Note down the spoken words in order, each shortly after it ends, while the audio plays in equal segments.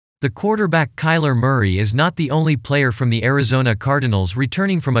The quarterback Kyler Murray is not the only player from the Arizona Cardinals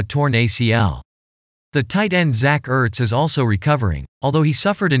returning from a torn ACL. The tight end Zach Ertz is also recovering, although he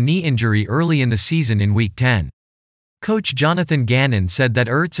suffered a knee injury early in the season in Week 10. Coach Jonathan Gannon said that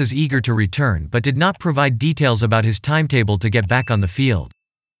Ertz is eager to return but did not provide details about his timetable to get back on the field.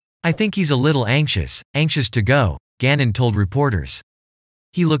 "I think he's a little anxious to go," Gannon told reporters.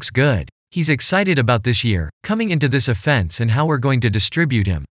 "He looks good. He's excited about this year, coming into this offense and how we're going to distribute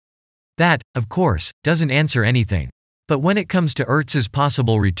him." That, of course, doesn't answer anything. But when it comes to Ertz's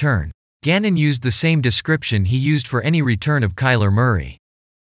possible return, Gannon used the same description he used for any return of Kyler Murray.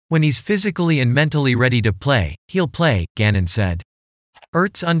 "When he's physically and mentally ready to play, he'll play," Gannon said.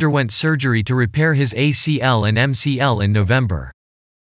 Ertz underwent surgery to repair his ACL and MCL in November.